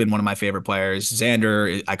always been one of my favorite players.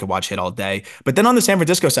 Xander, I could watch hit all day. But then on the San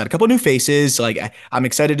Francisco side, a couple of new faces. Like I'm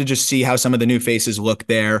excited to just see how some of the new faces look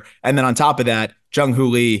there. And then on top of that, Jung Hoo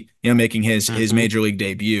Lee, making his Mhm. major league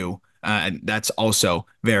debut, and that's also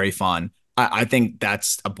very fun. I think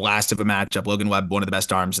that's a blast of a matchup. Logan Webb, one of the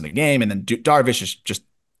best arms in the game, and then Darvish is just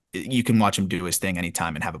you can watch him do his thing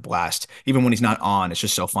anytime and have a blast. Even when he's not on, it's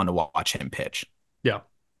just so fun to watch him pitch. Yeah.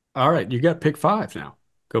 All right. You got pick five now.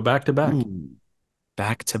 Go back to back. Ooh,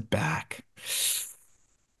 back to back.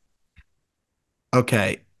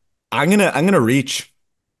 Okay, I'm gonna reach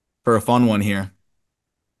for a fun one here.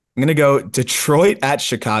 I'm gonna go Detroit at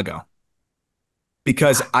Chicago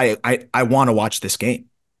because I want to watch this game.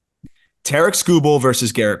 Tarek Skubal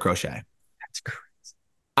versus Garrett Crochet. That's crazy.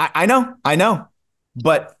 I know,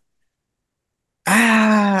 but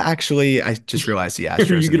actually, I just realized the Are Astros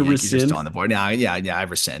you and going the to Yankees are still rescind? on the board. Yeah, I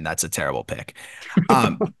rescind. That's a terrible pick.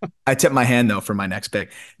 Um, I tip my hand though for my next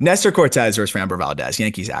pick. Nestor Cortez versus Framber Valdez,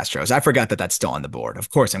 Yankees Astros. I forgot that that's still on the board. Of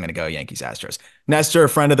course, I'm going to go Yankees Astros. Nestor, a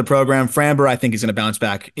friend of the program. Framber, I think he's going to bounce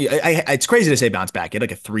back. It's crazy to say bounce back. He had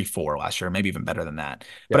like a 3-4 last year, maybe even better than that.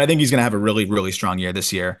 But Yeah. I think he's going to have a really strong year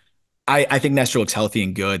this year. I think Nestor looks healthy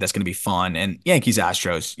and good. That's going to be fun. And Yankees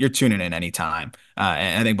Astros, you're tuning in anytime.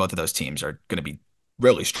 And I think both of those teams are going to be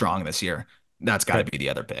really strong this year. That's got to Okay. be the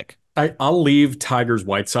other pick. I'll leave Tigers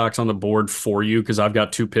White Sox on the board for you because I've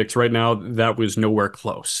got two picks right now. That was nowhere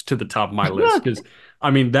close to the top of my list because,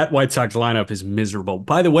 I mean, that White Sox lineup is miserable.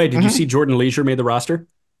 By the way, did you see Jordan Leisure made the roster?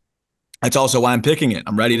 That's also why I'm picking it.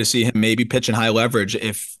 I'm ready to see him maybe pitch in high leverage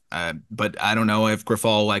but I don't know if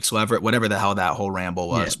Grifol likes leverage, whatever the hell that whole ramble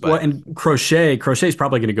Yeah. was. Well, But and Crochet's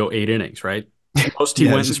probably going to go 8 innings, right? Most he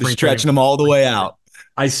yeah, went in just spring training stretching was them all the like way 3. out.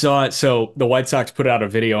 I saw it. So the White Sox put out a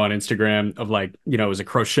video on Instagram of like, it was a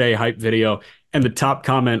Crochet hype video. And the top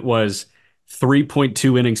comment was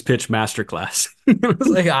 3.2 innings pitch masterclass. I was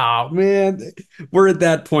like, oh man, we're at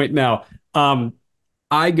that point now.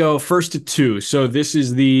 I go first to two. So this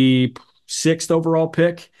is the sixth overall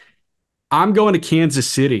pick. I'm going to Kansas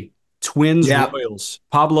City. Twins, Yeah. Royals,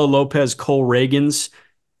 Pablo Lopez, Cole Reagans,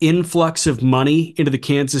 influx of money into the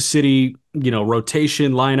Kansas City,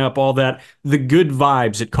 rotation, lineup, all that. The good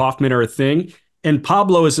vibes at Kauffman are a thing. And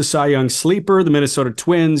Pablo is a Cy Young sleeper. The Minnesota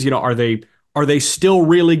Twins, are they still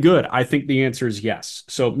really good? I think the answer is yes.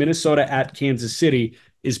 So Minnesota at Kansas City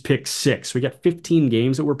is pick 6. We got 15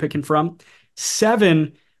 games that we're picking from.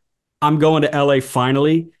 7, I'm going to LA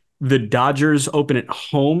finally. The Dodgers open at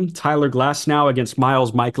home. Tyler Glasnow against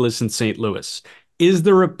Miles Michaelis in St. Louis. Is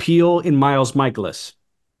there appeal in Miles Michaelis?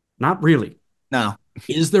 Not really. No.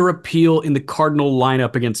 Is there appeal in the Cardinal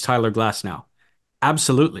lineup against Tyler Glasnow?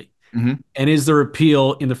 Absolutely. Hmm. And is there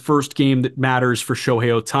appeal in the first game that matters for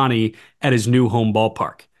Shohei Ohtani at his new home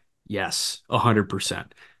ballpark? Yes,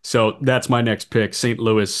 100%. So that's my next pick, St.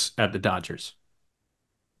 Louis at the Dodgers.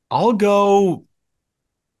 I'll go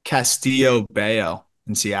Castillo Bayo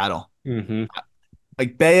in Seattle. Mm-hmm.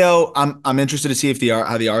 Like Bayo, I'm interested to see if the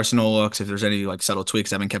how the Arsenal looks, if there's any like subtle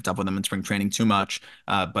tweaks. I haven't kept up with him in spring training too much,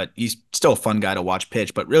 but he's still a fun guy to watch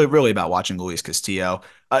pitch. But really, really about watching Luis Castillo.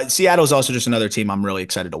 Seattle's also just another team I'm really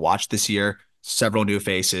excited to watch this year. Several new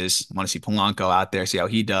faces. Want to see Polanco out there, see how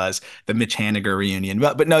he does. The Mitch Haniger reunion,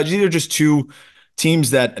 but no, these are just two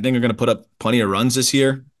teams that I think are going to put up plenty of runs this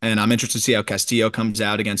year. And I'm interested to see how Castillo comes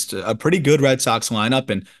out against a pretty good Red Sox lineup,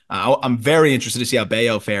 and I'm very interested to see how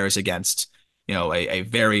Bayo fares against a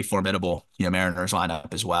very formidable, Mariners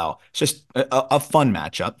lineup as well. It's just a fun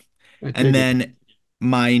matchup. I And dig it. then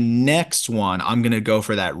my next one, I'm going to go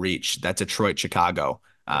for that reach, that Detroit Chicago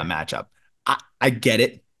matchup. I get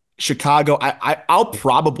it. Chicago, I'll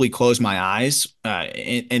probably close my eyes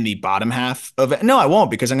in the bottom half of it. No, I won't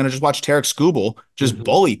because I'm going to just watch Tarek Skubal just Mhm.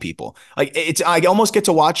 bully people. Like I almost get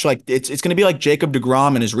to watch like it's going to be like Jacob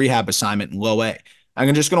DeGrom and his rehab assignment in low A.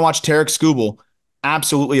 I'm just going to watch Tarek Skubal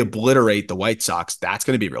absolutely obliterate the White Sox. That's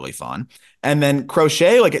going to be really fun. And then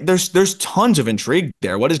Crochet, like there's tons of intrigue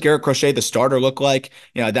there. What does Garrett Crochet, the starter, look like?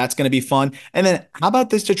 That's going to be fun. And then how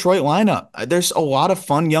about this Detroit lineup? There's a lot of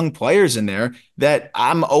fun young players in there that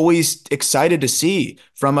I'm always excited to see,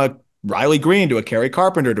 from a Riley Green to a Kerry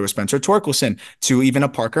Carpenter to a Spencer Torkelson to even a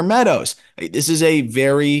Parker Meadows. This is a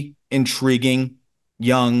very intriguing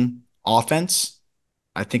young offense.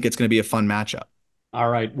 I think it's going to be a fun matchup. All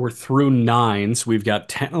right, we're through nines. We've got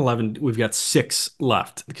 10, 11. We've got six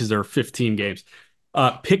left because there are 15 games.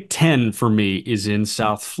 Pick 10 for me is in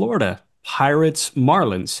South Florida. Pirates,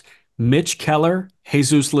 Marlins. Mitch Keller,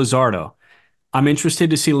 Jesus Luzardo. I'm interested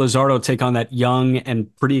to see Luzardo take on that young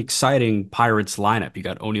and pretty exciting Pirates lineup. You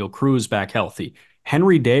got O'Neill Cruz back healthy.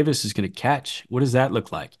 Henry Davis is going to catch. What does that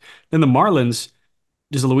look like? Then the Marlins,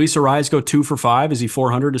 does Luis Ariz go 2 for 5? Is he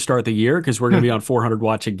 400 to start the year? Because we're going to be on 400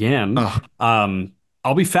 watch again. Oh,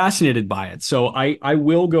 I'll be fascinated by it. So I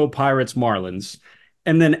will go Pirates Marlins.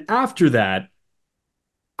 And then after that,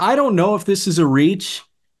 I don't know if this is a reach,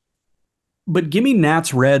 but give me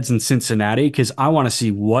Nats Reds in Cincinnati because I want to see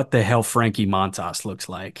what the hell Frankie Montas looks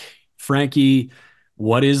like. Frankie,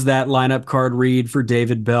 what is that lineup card read for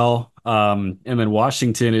David Bell? And then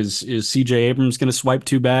Washington is CJ Abrams going to swipe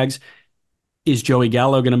 2 bags? Is Joey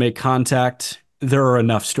Gallo going to make contact? There are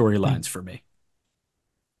enough storylines for me.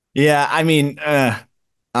 yeah. I mean,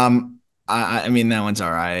 I mean that one's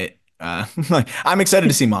all right. I'm excited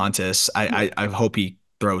to see Montes. I hope he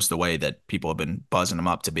throws the way that people have been buzzing him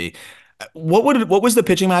up to be. What was the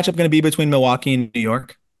pitching matchup going to be between Milwaukee and New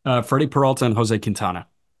York? Freddie Peralta and Jose Quintana.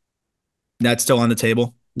 That's still on the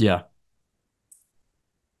table. Yeah.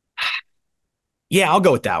 Yeah, I'll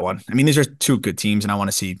go with that one. I mean, these are two good teams, and I want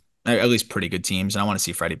to see at least pretty good teams, and I want to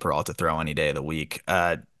see Freddie Peralta throw any day of the week.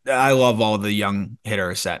 I love all the young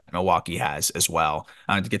hitters that Milwaukee has as well.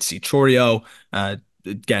 To get to see Chorio,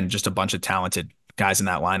 again, just a bunch of talented guys in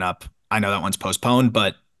that lineup. I know that one's postponed,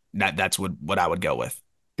 but that's what I would go with.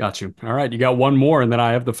 Got you. All right. You got one more, and then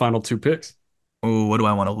I have the final 2 picks. Oh, what do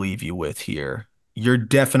I want to leave you with here? You're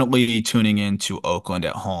definitely tuning into Oakland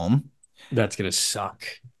at home. That's going to suck.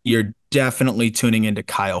 You're definitely tuning into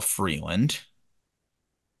Kyle Freeland.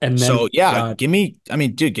 And then So we've yeah, got, give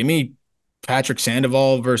me Patrick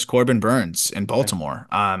Sandoval versus Corbin Burns in Baltimore.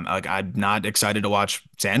 Like I'm not excited to watch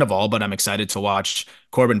Sandoval, but I'm excited to watch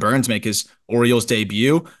Corbin Burns make his Orioles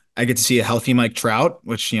debut. I get to see a healthy Mike Trout,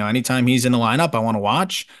 which anytime he's in the lineup, I want to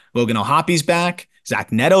watch. Logan O'Hoppy's back. Zach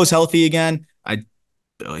Neto's healthy again.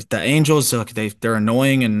 The Angels, look, they're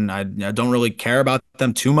annoying, and I don't really care about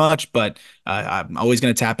them too much. But I'm always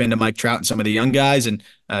going to tap into Mike Trout and some of the young guys. And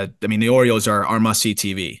I mean, the Orioles are must see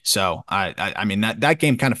TV. So I mean that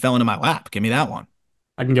game kind of fell into my lap. Give me that one.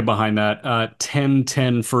 I can get behind that.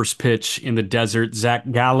 10-10 first pitch in the desert. Zach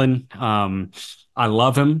Gallen. I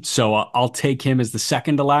love him. So I'll take him as the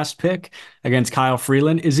second to last pick against Kyle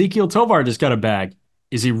Freeland. Ezekiel Tovar just got a bag.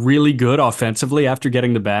 Is he really good offensively after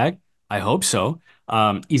getting the bag? I hope so.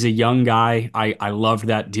 He's a young guy. I loved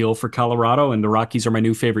that deal for Colorado, and the Rockies are my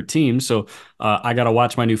new favorite team. So I got to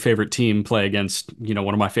watch my new favorite team play against,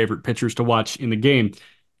 one of my favorite pitchers to watch in the game.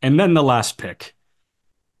 And then the last pick,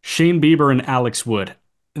 Shane Bieber and Alex Wood.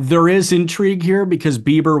 There is intrigue here because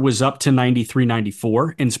Bieber was up to 93,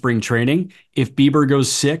 94 in spring training. If Bieber goes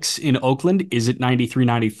six in Oakland, is it 93,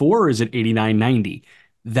 94 or is it 89, 90?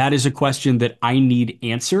 That is a question that I need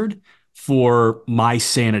answered for my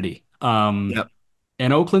sanity. Yep.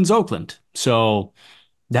 And Oakland's Oakland. So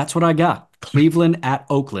that's what I got. Cleveland at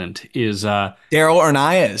Oakland is Daryl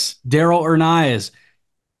Arnaiz, Daryl Urnaz.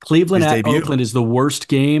 Cleveland his at debut. Oakland is the worst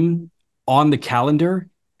game on the calendar,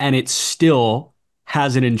 and it still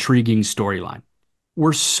has an intriguing storyline.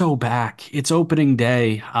 We're so back. It's opening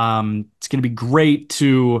day. It's going to be great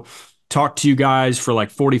to talk to you guys for like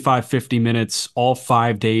 45, 50 minutes, all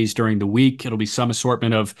 5 days during the week. It'll be some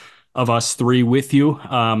assortment of us three with you.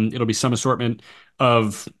 It'll be some assortment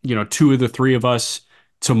of, two of the three of us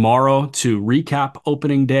tomorrow to recap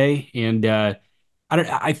opening day. And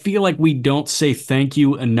I feel like we don't say thank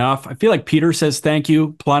you enough. I feel like Peter says thank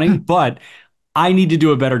you plenty, but I need to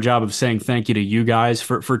do a better job of saying thank you to you guys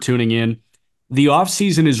for tuning in. The off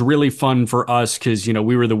season is really fun for us because,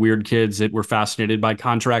 we were the weird kids that were fascinated by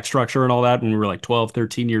contract structure and all that when we were like 12,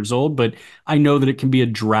 13 years old. But I know that it can be a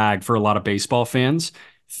drag for a lot of baseball fans.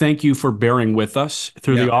 Thank you for bearing with us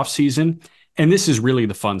through the Yep. off season. And this is really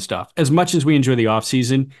the fun stuff. As much as we enjoy the off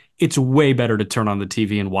season, it's way better to turn on the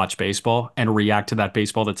TV and watch baseball and react to that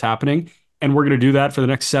baseball that's happening. And we're going to do that for the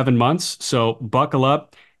next 7 months. So buckle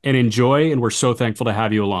up and enjoy. And we're so thankful to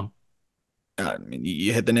have you along. I mean,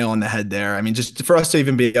 you hit the nail on the head there. I mean, just for us to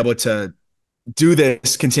even be able to do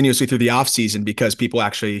this continuously through the off season because people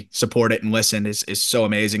actually support it and listen is so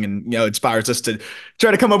amazing, and inspires us to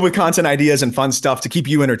try to come up with content ideas and fun stuff to keep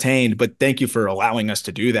you entertained. But thank you for allowing us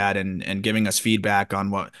to do that and giving us feedback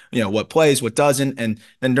on what plays, what doesn't. And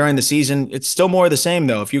then during the season, it's still more of the same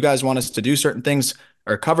though. If you guys want us to do certain things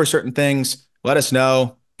or cover certain things, let us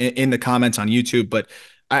know in the comments on YouTube. But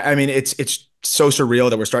I mean, it's so surreal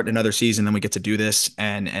that we're starting another season, then we get to do this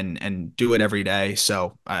and do it every day.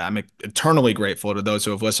 So I'm eternally grateful to those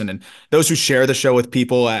who have listened and those who share the show with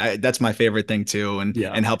people. That's my favorite thing too, and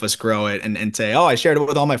Yeah. and help us grow it and say, oh, I shared it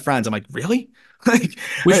with all my friends. I'm like, really? like,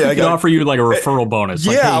 Wish we I could got, offer you like a referral bonus.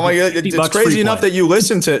 Like, hey, yeah, you I'm get like, 50 it's bucks free crazy enough play. that you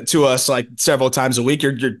listen to us like several times a week.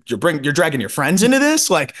 You're dragging your friends into this.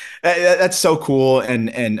 Like that's so cool.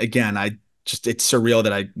 And again, it's surreal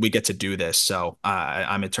that we get to do this. So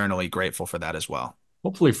I'm eternally grateful for that as well.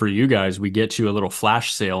 Hopefully for you guys, we get you a little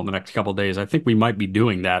flash sale in the next couple of days. I think we might be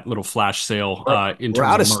doing that little flash sale We're, in we're terms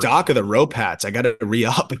out of of merch. stock of the rope hats. I got to re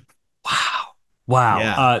up. Wow. Wow.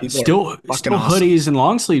 Yeah, people are fucking Still awesome. hoodies and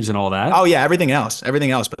long sleeves and all that. Oh yeah, everything else,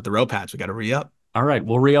 but the rope hats we got to re up. All right,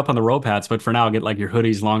 we'll re up on the rope hats, but for now, get like your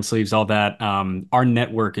hoodies, long sleeves, all that. Our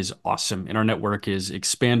network is awesome, and our network is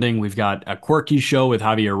expanding. We've got a quirky show with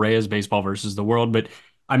Javier Reyes, Baseball versus the World, but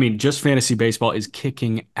I mean, just fantasy baseball is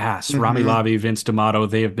kicking ass. Rami Hmm. Lavi, Vince D'Amato,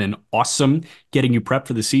 they have been awesome getting you prepped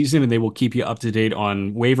for the season, and they will keep you up to date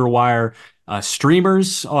on waiver wire,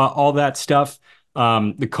 streamers, all that stuff.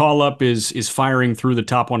 The call up is firing through the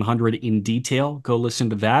top 100 in detail. Go listen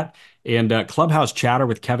to that. And Clubhouse Chatter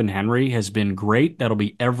with Kevin Henry has been great. That'll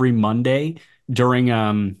be every Monday during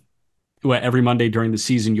every Monday during the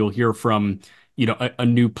season. You'll hear from a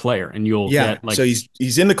new player, and you'll Yeah, get like so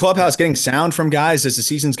he's in the clubhouse getting sound from guys as the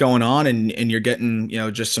season's going on, and you're getting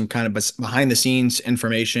just some kind of behind the scenes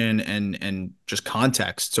information and just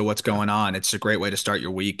context to what's going on. It's a great way to start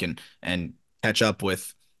your week and catch up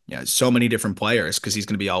with so many different players because he's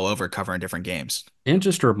going to be all over covering different games. And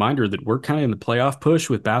just a reminder that we're kind of in the playoff push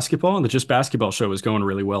with basketball, and the Just Basketball show is going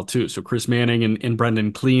really well too. So Chris Manning and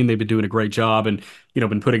Brendan Clean, they've been doing a great job, and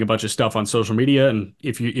been putting a bunch of stuff on social media. And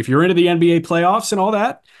if you're into the NBA playoffs and all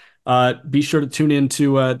that, be sure to tune in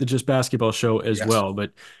to the Just Basketball show as Yes. well.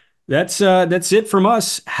 But that's it from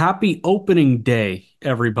us. Happy opening day,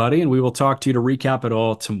 everybody, and we will talk to you to recap it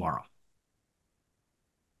all tomorrow.